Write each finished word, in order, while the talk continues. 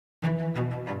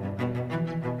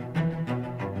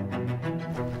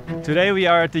Today we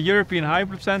are at the European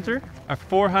Hyperloop Center, a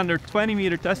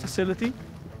 420-meter test facility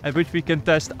at which we can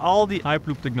test all the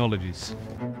Hyperloop technologies.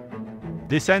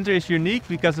 This center is unique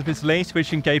because of its lane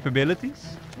switching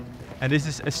capabilities, and this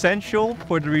is essential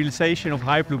for the realization of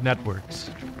Hyperloop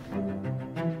networks.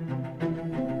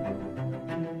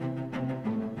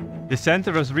 The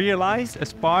center was realized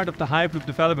as part of the Hyperloop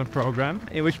development program,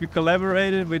 in which we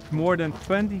collaborated with more than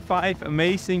 25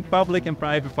 amazing public and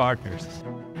private partners.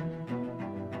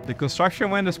 The construction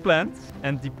went as planned,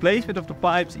 and the placement of the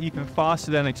pipes even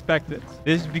faster than expected.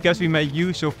 This is because we made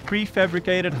use of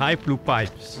prefabricated Hyperloop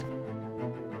pipes.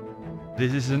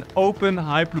 This is an open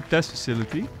Hyperloop test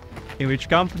facility in which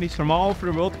companies from all over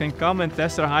the world can come and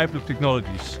test their Hyperloop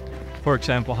technologies. For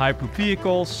example, Hyperloop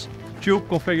vehicles, tube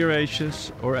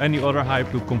configurations, or any other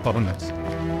Hyperloop components.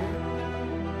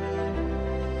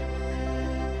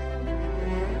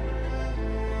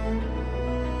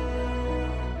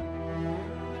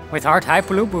 With Hardt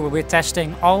Hyperloop, we will be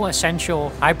testing all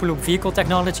essential Hyperloop vehicle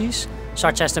technologies,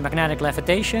 such as the magnetic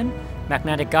levitation,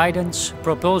 magnetic guidance,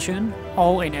 propulsion,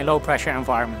 all in a low pressure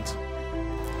environment.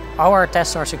 All our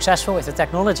tests are successful if the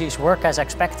technologies work as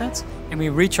expected and we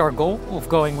reach our goal of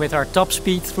going with our top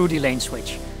speed through the lane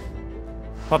switch.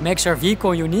 What makes our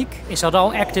vehicle unique is that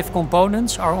all active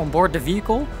components are on board the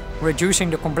vehicle, reducing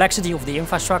the complexity of the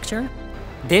infrastructure.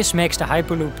 This makes the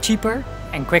Hyperloop cheaper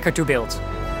and quicker to build.